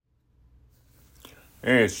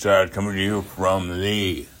Hey, it's Todd coming to you from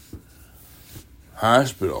the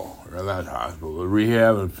hospital, or not hospital, the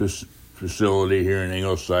rehab and facility here in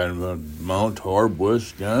Ingleside, Mount Horeb,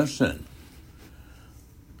 Wisconsin.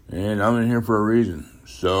 And I'm in here for a reason.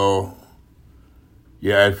 So,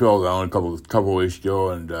 yeah, I fell down a couple weeks ago,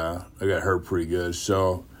 and I got hurt pretty good.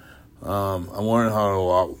 So, I'm learning how to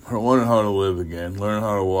walk, learning how to live again, learning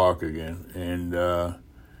how to walk again. And,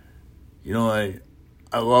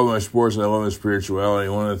 I love my sports and I love my spirituality.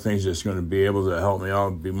 One of the things that's going to be able to help me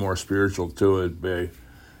out, be more spiritual too,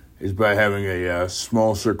 is by having a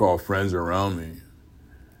small circle of friends around me.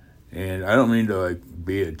 And I don't mean to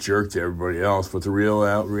be a jerk to everybody else, but the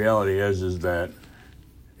reality is that,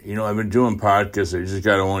 I've been doing podcasts. I just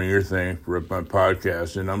got a 1 year thing for my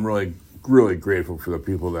podcast, and I'm really, really grateful for the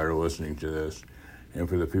people that are listening to this and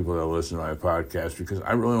for the people that listen to my podcast, because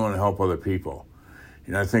I really want to help other people.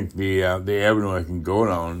 And I think the avenue I can go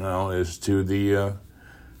down now is to be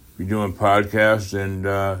doing podcasts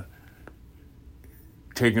and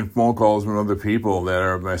taking phone calls from other people that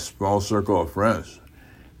are my small circle of friends,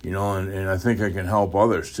 and I think I can help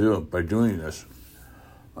others too by doing this.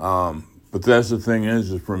 But that's the thing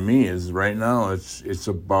is for me is right now it's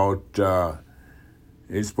about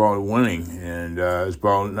winning, and it's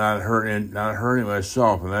about not hurting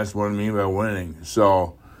myself, and that's what I mean by winning.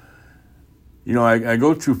 So. I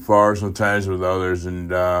go too far sometimes with others,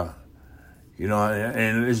 and, and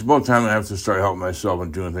it's about time I have to start helping myself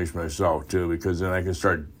and doing things for myself, too, because then I can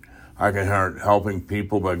start helping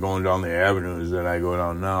people by going down the avenues that I go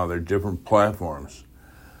down now. They're different platforms.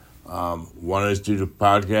 One is to do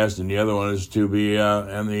podcast, and the other one is to be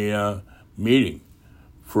in the meeting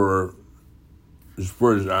on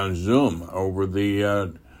Zoom over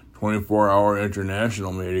the 24-hour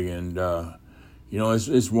international meeting, and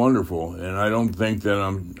it's wonderful, and I don't think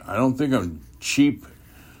I'm cheap.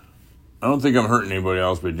 I don't think I'm hurting anybody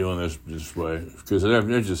else by doing this way, because I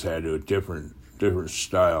just had to a different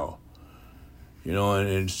style,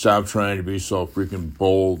 and stop trying to be so freaking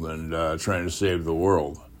bold and trying to save the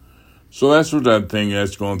world. So that's what that thing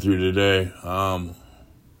that's going through today. And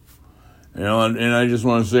I just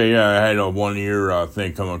want to say, I had a 1 year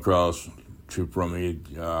thing come across from me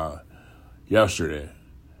yesterday.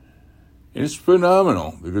 It's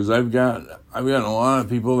phenomenal because I've gotten a lot of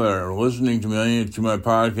people that are listening to my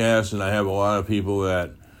podcast, and I have a lot of people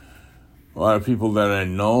that I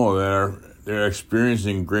know that they're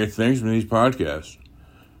experiencing great things from these podcasts.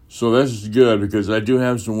 So that's good because I do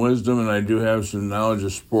have some wisdom and I do have some knowledge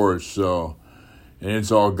of sports. So, and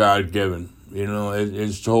it's all God given.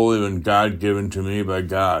 It's totally been God given to me by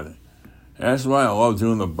God. And that's why I love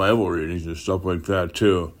doing the Bible readings and stuff like that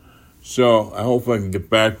too. So I hope I can get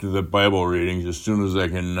back to the Bible readings as soon as I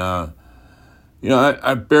can. I have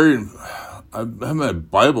my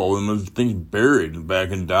Bible and those things buried back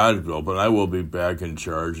in Dodgeville, but I will be back in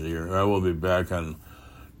charge here. I will be back on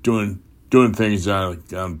doing things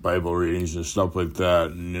on Bible readings and stuff like that.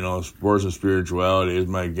 And sports and spirituality is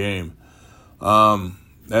my game.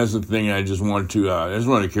 That's the thing. I just want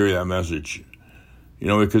to carry that message.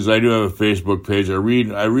 Because I do have a Facebook page. I read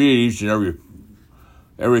each and everything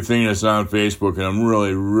that's on Facebook, and I'm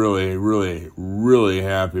really, really, really, really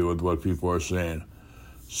happy with what people are saying.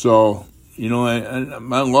 So,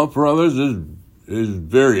 my love for others is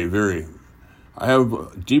very, very. I have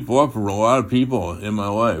a deep love for a lot of people in my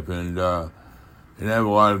life, and I have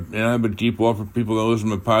a deep love for people that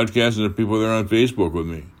listen to my podcast and the people that are on Facebook with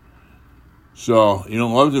me. So,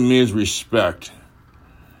 love to me is respect,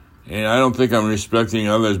 and I don't think I'm respecting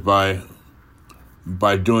others by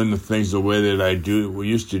doing the things the way that we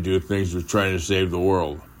used to do things with trying to save the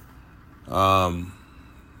world.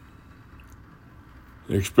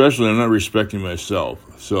 Especially I'm not respecting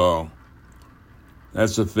myself. So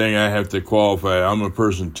that's the thing I have to qualify. I'm a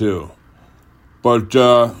person too. But,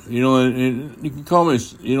 and you can call me,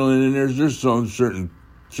 and there's some certain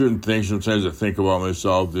things sometimes I think about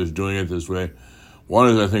myself just doing it this way. One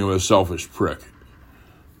is I think I'm a selfish prick.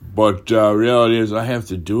 But reality is I have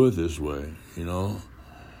to do it this way.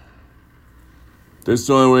 That's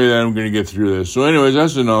the only way that I'm going to get through this. So anyways,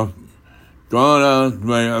 that's enough. Going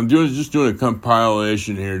on, I'm just doing a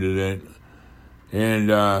compilation here today.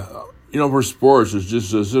 And, for sports, it's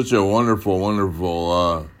just such a wonderful,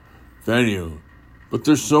 wonderful venue. But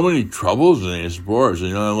there's so many troubles in sports.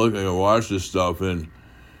 I watch this stuff, and,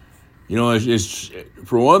 it's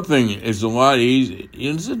for one thing, it's a lot easier.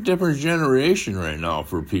 It's a different generation right now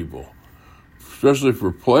for people, especially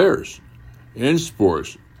for players in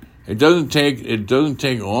sports. It doesn't take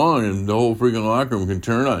long, and the whole freaking locker room can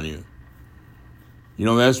turn on you.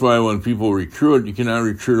 That's why when people recruit, you cannot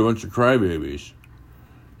recruit a bunch of crybabies.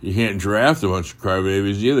 you can't draft a bunch of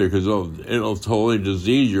crybabies either because it'll totally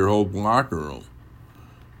disease your whole locker room.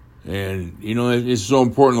 And, it's so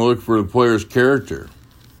important to look for the player's character.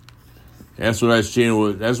 That's what I see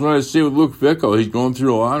with Luke Fickell. He's going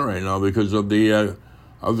through a lot right now because of the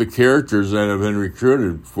characters that have been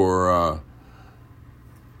recruited for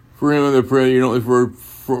him and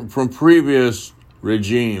from previous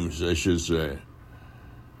regimes, I should say.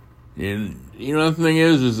 And the thing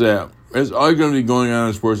is that it's always going to be going on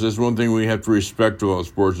in sports. That's one thing we have to respect about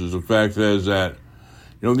sports is the fact that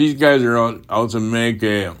these guys are out to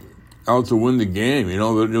win the game. It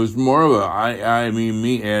was more of a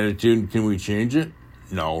me attitude. Can we change it?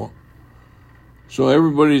 No. So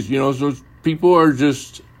everybody's so people are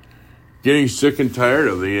just getting sick and tired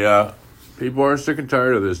of people are sick and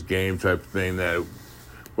tired of this game type of thing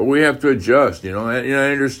but we have to adjust. I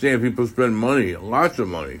understand people spend money, lots of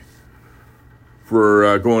money,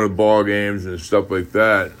 for going to ball games and stuff like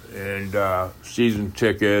that, and season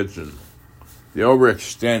tickets, and they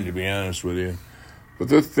overextend, to be honest with you. But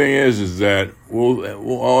the thing is that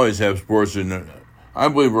we'll always have sports, and I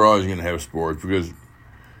believe we're always going to have sports because,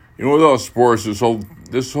 without sports, this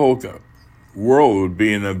whole world would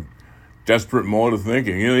be in a desperate mode of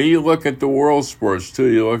thinking. You look at the world sports too.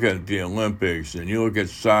 You look at the Olympics, and you look at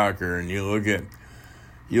soccer, and you look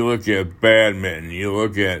at badminton. You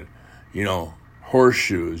look at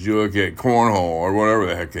horseshoes. You look at cornhole or whatever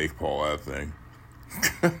the heck they call that thing.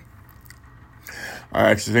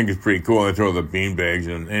 I actually think it's pretty cool. They throw the beanbags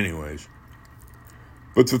in, anyways.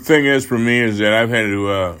 But the thing is, for me, is that I've had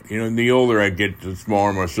to, the older I get, the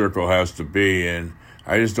smaller my circle has to be, and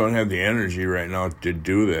I just don't have the energy right now to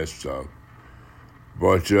do this stuff.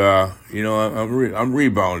 But I'm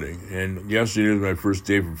rebounding, and yesterday was my first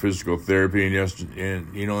day for physical therapy, and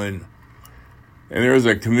there was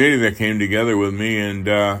a committee that came together with me, and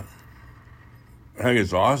I think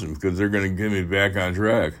it's awesome because they're going to get me back on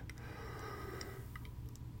track.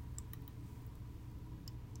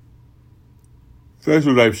 So that's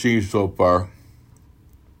what I've seen so far.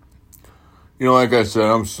 Like I said,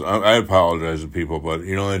 I apologize to people, but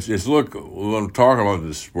it's look. What I'm talking about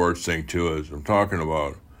this sports thing too is I'm talking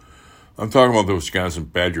about the Wisconsin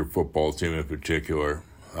Badger football team in particular.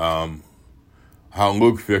 How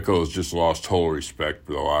Luke Fickell has just lost total respect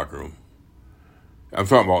for the locker room. I'm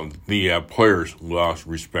talking about the players lost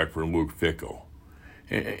respect for Luke Fickell.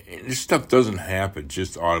 And this stuff doesn't happen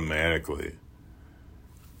just automatically.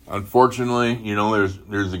 Unfortunately,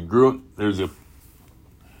 there's a group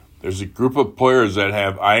of players that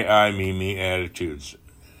have me attitudes.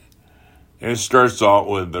 And it starts out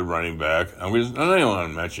with the running back. I don't want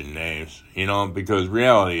to mention names, because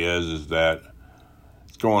reality is that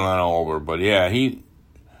it's going on all over. But yeah,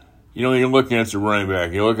 you're looking at the running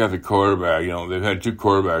back, you look at the quarterback, they've had two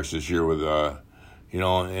quarterbacks this year with,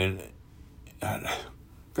 and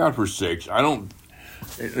God for sakes,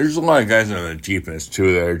 there's a lot of guys on the defense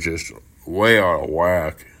too that are just way out of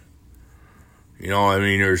whack. They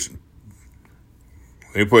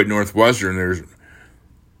played Northwestern.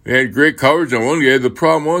 They had great coverage on one guy. The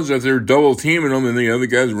problem was that they were double teaming them, and the other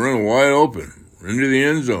guys were running wide open into the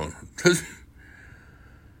end zone.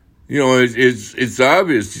 It's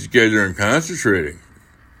obvious these guys aren't concentrating.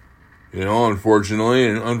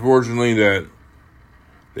 Unfortunately that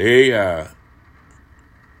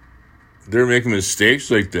they're making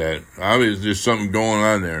mistakes like that. Obviously, there's something going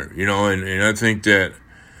on there, and I think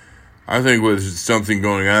with something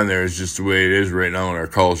going on there, it's just the way it is right now in our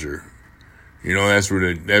culture. That's what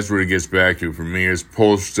it gets back to for me. It's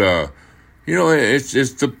post,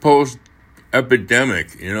 it's the post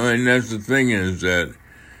epidemic, and that's the thing is that,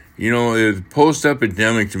 the post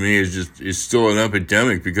epidemic to me is still an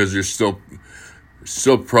epidemic because there's still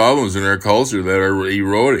problems in our culture that are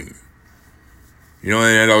eroding. And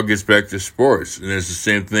that all gets back to sports, and it's the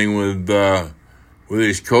same thing with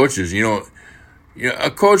these coaches.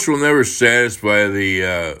 A coach will never satisfy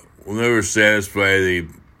the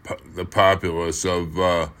populace of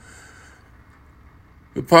our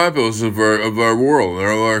world or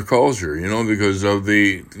our culture, because of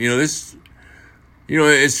it's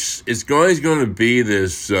always going to be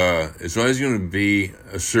this. It's always going to be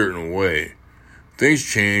a certain way. Things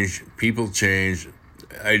change, people change,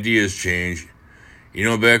 ideas change.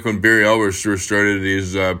 Back when Barry Albers first started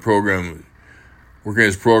his program, working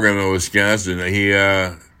his program in Wisconsin,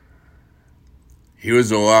 he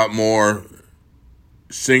was a lot more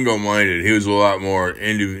single-minded. He was a lot more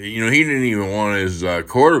he didn't even want his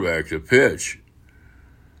quarterback to pitch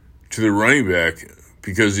to the running back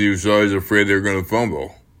because he was always afraid they were going to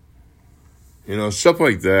fumble. Stuff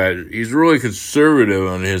like that. He's really conservative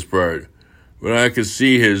on his part, but I can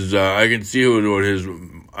see what his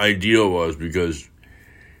ideal was, because,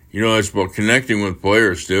 it's about connecting with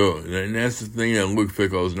players too. And that's the thing that Luke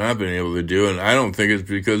Fickell has not been able to do. And I don't think it's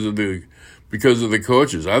because of the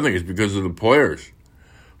coaches. I think it's because of the players.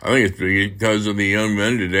 I think it's because of the young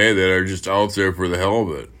men today that are just out there for the hell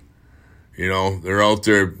of it. They're out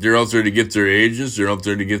there to get their agents. They're out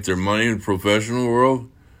there to get their money in the professional world.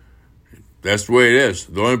 That's the way it is.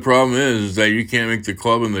 The only problem is that you can't make the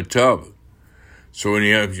club in the tub. So when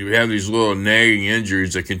you have these little nagging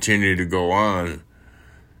injuries that continue to go on,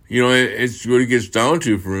 it's what it gets down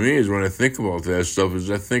to for me is when I think about that stuff is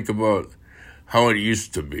I think about how it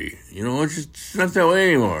used to be. It's not that way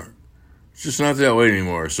anymore. It's just not that way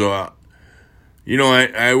anymore. So, I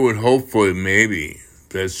would hopefully maybe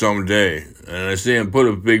that someday, and I say I put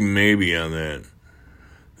a big maybe on that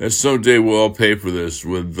someday we'll all pay for this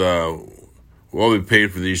we'll all be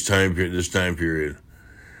paid for this time period.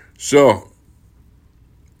 So,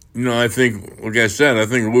 I think, like I said, I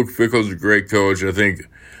think Luke Fickell's a great coach. I think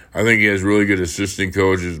he has really good assistant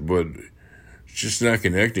coaches, but it's just not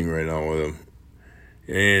connecting right now with him.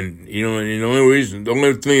 And, the only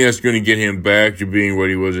thing that's going to get him back to being what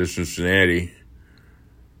he was at Cincinnati,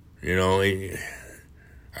 I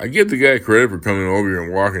give the guy credit for coming over here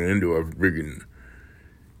and walking into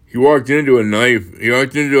he walked into a knife. He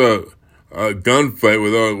walked into a gunfight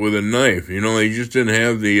with a knife. He just didn't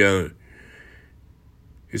have the,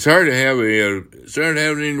 it's hard to have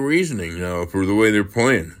any reasoning now for the way they're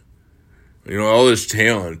playing. All this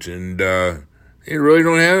talent, and they really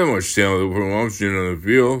don't have that much talent for long sitting on the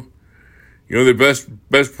field. Their best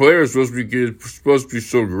player is supposed to be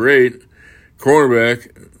so great. Cornerback,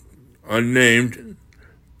 unnamed,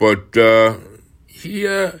 but he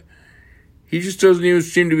just doesn't even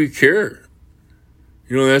seem to be care.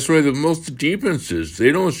 That's why most of the defenses,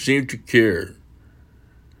 they don't seem to care.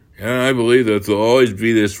 And I believe that they'll always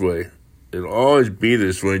be this way. It'll always be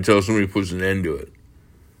this way until somebody puts an end to it.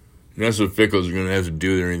 And that's what Fickell's going to have to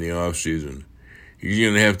do during the offseason. He's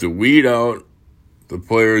going to have to weed out the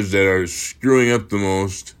players that are screwing up the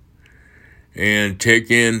most and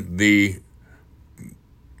take in the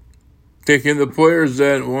players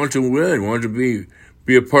that want to win, want to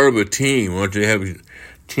be a part of a team, want to have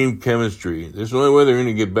team chemistry. That's the only way they're going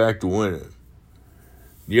to get back to winning.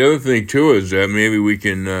 The other thing, too, is that maybe we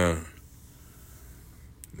can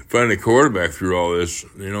find a quarterback through all this.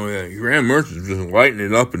 Graham Mertz's just lighting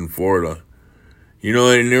it up in Florida.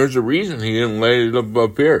 And there's a reason he didn't light it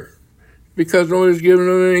up here. Because nobody's giving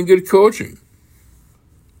him any good coaching.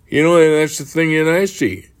 And that's the thing that I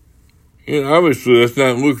see. Obviously, that's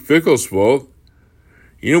not Luke Fickell's fault.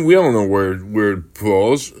 We all know where it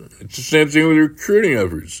falls. It's the same thing with recruiting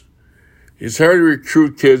efforts. It's hard to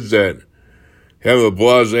recruit kids that have a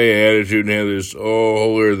blasé attitude and have this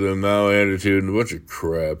holier-than-thou attitude and a bunch of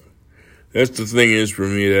crap. That's the thing is for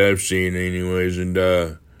me that I've seen anyways. And,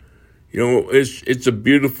 it's a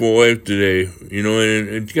beautiful life today, and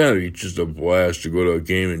it's got to be just a blast to go to a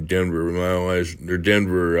game in Denver,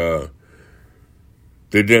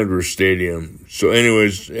 the Denver Stadium. So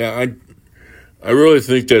anyways, yeah, I really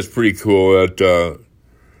think that's pretty cool that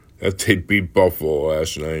they beat Buffalo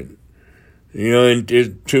last night. And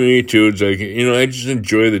to me, too, it's like, I just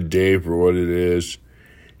enjoy the day for what it is.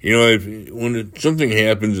 When something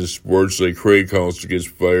happens in sports, like Craig Counsell gets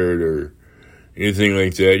fired or anything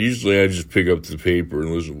like that, usually I just pick up the paper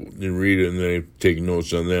and listen and read it, and then I take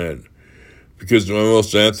notes on that. Because I'm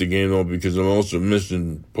also at the game, though, because I'm also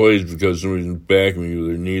missing plays because somebody's backing me with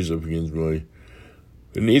their knees up against my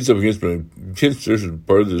kids. There's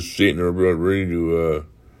part of the seat and they're about ready to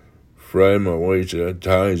fry my white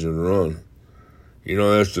ties and run.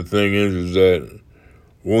 That's the thing is that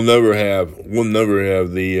we'll never have the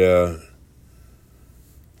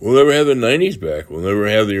 90s back. We'll never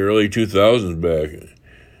have the early 2000s back.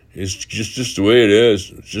 It's just the way it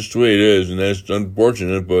is. It's just the way it is, and that's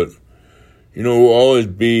unfortunate. But we'll always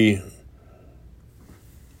be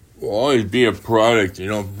a product.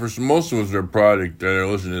 For most of us are a product that are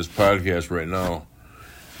listening to this podcast right now.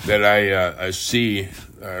 That I see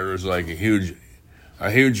there's like a humongous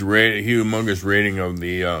rating of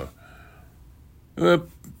the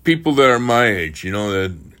people that are my age.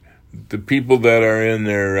 The people that are in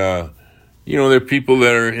their, they're people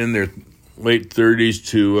that are in their late 30s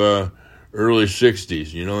to early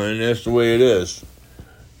 60s, and that's the way it is.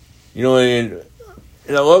 And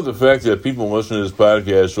I love the fact that people listen to this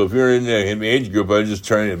podcast. So if you're in the age group, I'm just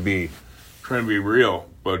trying to be real.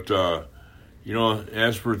 But,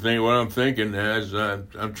 as for what I'm thinking,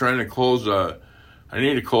 I'm trying to close, I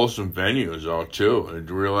need to close some venues out too, and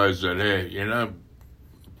to realize that, hey,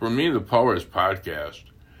 for me, the power is podcast.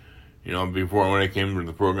 Before when I came to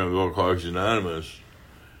the program of Alcoholics Anonymous,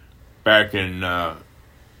 back in back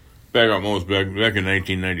in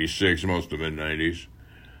 1996, most of the mid 90s.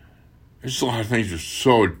 There's a lot of things were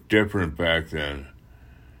so different back then.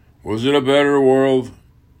 Was it a better world?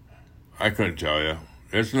 I couldn't tell you.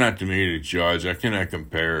 It's not to me to judge. I cannot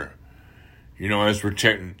compare. You know, as for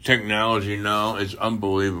technology now, it's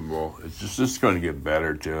unbelievable. It's just going to get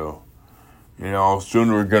better too. You know,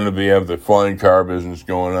 soon we're going to have the flying car business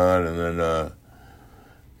going on, and then,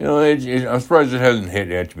 you know, I'm surprised it hasn't hit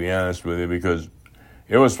yet, to be honest with you, because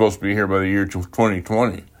it was supposed to be here by the year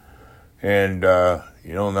 2020, and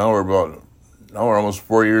you know, now we're almost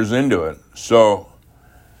 4 years into it. So,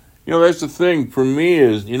 you know, that's the thing for me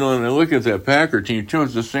is, you know, and I look at that Packer team too.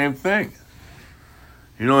 It's the same thing.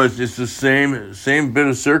 You know, it's the same bit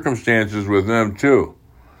of circumstances with them too.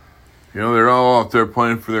 You know, they're all out there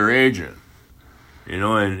playing for their agent. You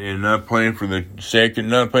know, and not playing for the sake and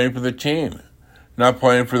not playing for the team, not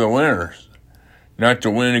playing for the winners, not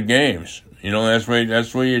to win the games. You know, that's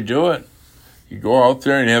the way you do it. You go out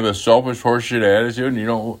there and you have a selfish horseshit attitude, and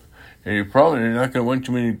you're probably not going to win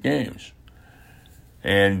too many games.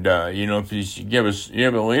 And you know, if you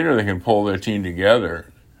have a leader that can pull their team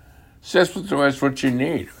together, so that's what you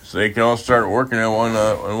need. So they can all start working in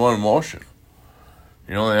one motion.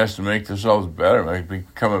 You know, they have to make themselves better,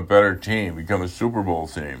 become a better team, become a Super Bowl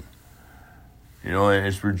team. You know, and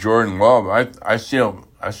it's for Jordan Love. I see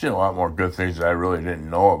a lot more good things that I really didn't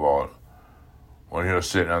know about when he was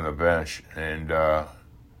sitting on the bench, and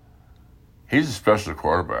he's a special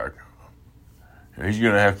quarterback. And he's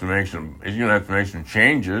going to have to make some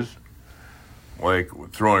changes, like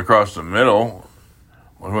throwing across the middle,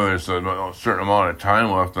 when there's a certain amount of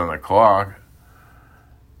time left on the clock.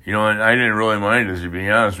 You know, and I didn't really mind it, to be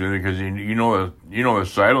honest with you, because you know the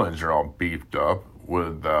sidelines are all beefed up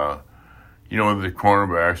with you know, the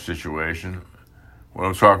cornerback situation. What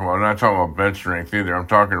I'm talking about, I'm not talking about bench strength either. I'm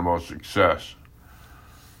talking about success.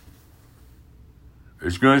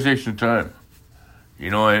 It's going to take some time. You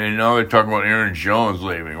know, and now they're talking about Aaron Jones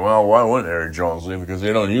leaving. Well, why wouldn't Aaron Jones leave? Because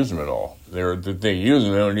they don't use him at all. They use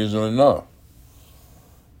him, they don't use him enough.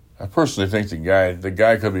 I personally think the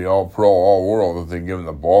guy could be all pro, all world if they give him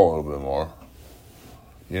the ball a little bit more.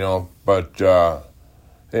 You know, but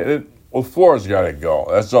Flores got to go.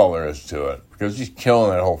 That's all there is to it, because he's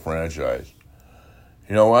killing that whole franchise.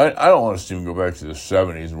 You know, I don't want to see him go back to the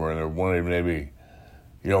 70s where they're winning maybe,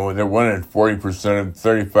 you know, they're winning 35 to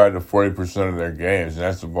 40% of their games, and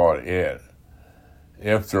that's about it,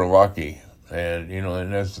 if they're lucky. And, you know,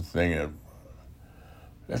 and that's the thing.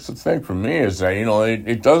 That's the thing for me is that, you know,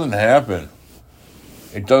 it doesn't happen.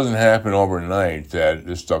 It doesn't happen overnight that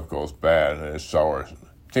this stuff goes bad and it's sour. It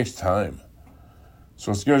takes time.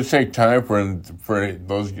 So it's going to take time for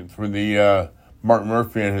the Mark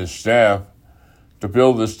Murphy and his staff to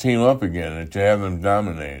build this team up again and to have them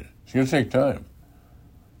dominate. It's going to take time.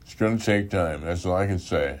 It's going to take time. That's all I can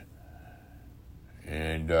say.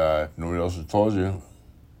 And if nobody else has told you,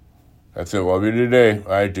 that's it. Love you today.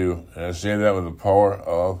 I do. And I say that with the power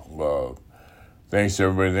of love. Thanks,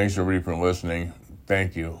 everybody. Thanks, everybody, for listening.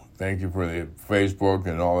 Thank you. Thank you for the Facebook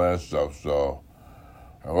and all that stuff. So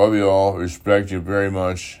I love you all. Respect you very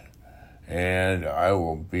much. And I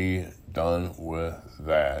will be done with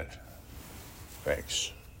that.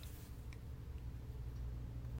 Thanks.